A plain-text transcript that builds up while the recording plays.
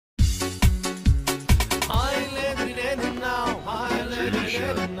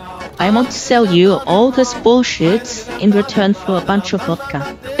I want to sell you all this bullshit in return for a bunch of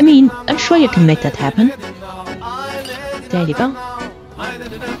vodka. I mean, I'm sure you can make that happen. There you go.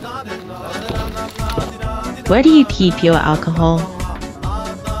 Where do you keep your alcohol?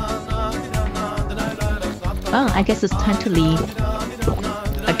 Well, I guess it's time to leave.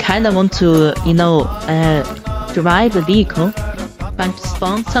 I kinda want to, drive a vehicle. Trying to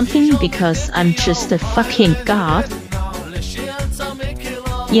spawn something because I'm just a fucking god.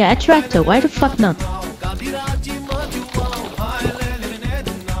 Yeah, a tractor, why the fuck not?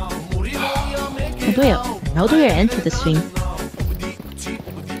 How do I enter this thing?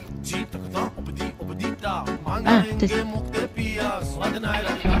 Ah, this.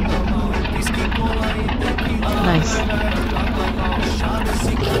 Nice.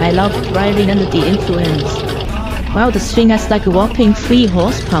 I love driving under the influence. Wow, this thing has like a whopping 3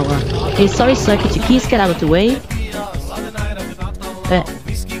 horsepower. Hey, sorry sir, could you please get out of the way?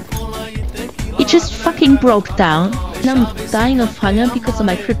 It just fucking broke down, and I'm dying of hunger because of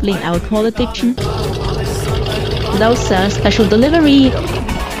my crippling alcohol addiction. Hello sir, special delivery!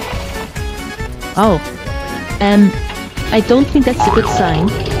 Oh. I don't think that's a good sign.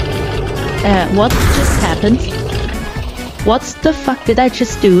 What just happened? What the fuck did I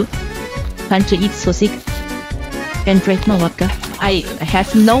just do? Time to eat sausage and drink more vodka. I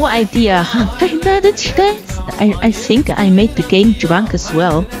have no idea how I managed this. I think I made the game drunk as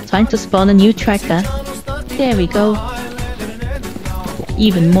well. Trying to spawn a new tracker. There we go.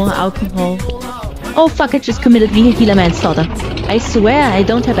 Even more alcohol. Oh fuck, I just committed vehicular manslaughter. I swear I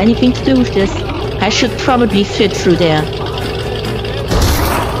don't have anything to do with this. I should probably fit through there.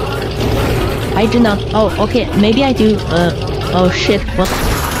 I do not. Oh, okay, maybe I do. Oh shit, what?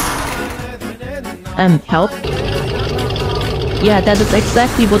 Help? Yeah, that is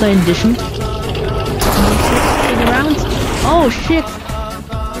exactly what I envisioned. Around. Oh shit!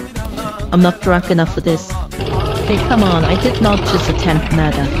 I'm not drunk enough for this. Hey, come on, I did not just attempt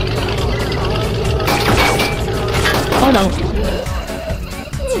murder. Oh no.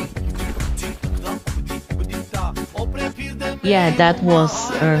 Yeah, that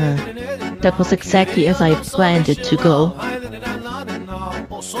was exactly as I planned it to go.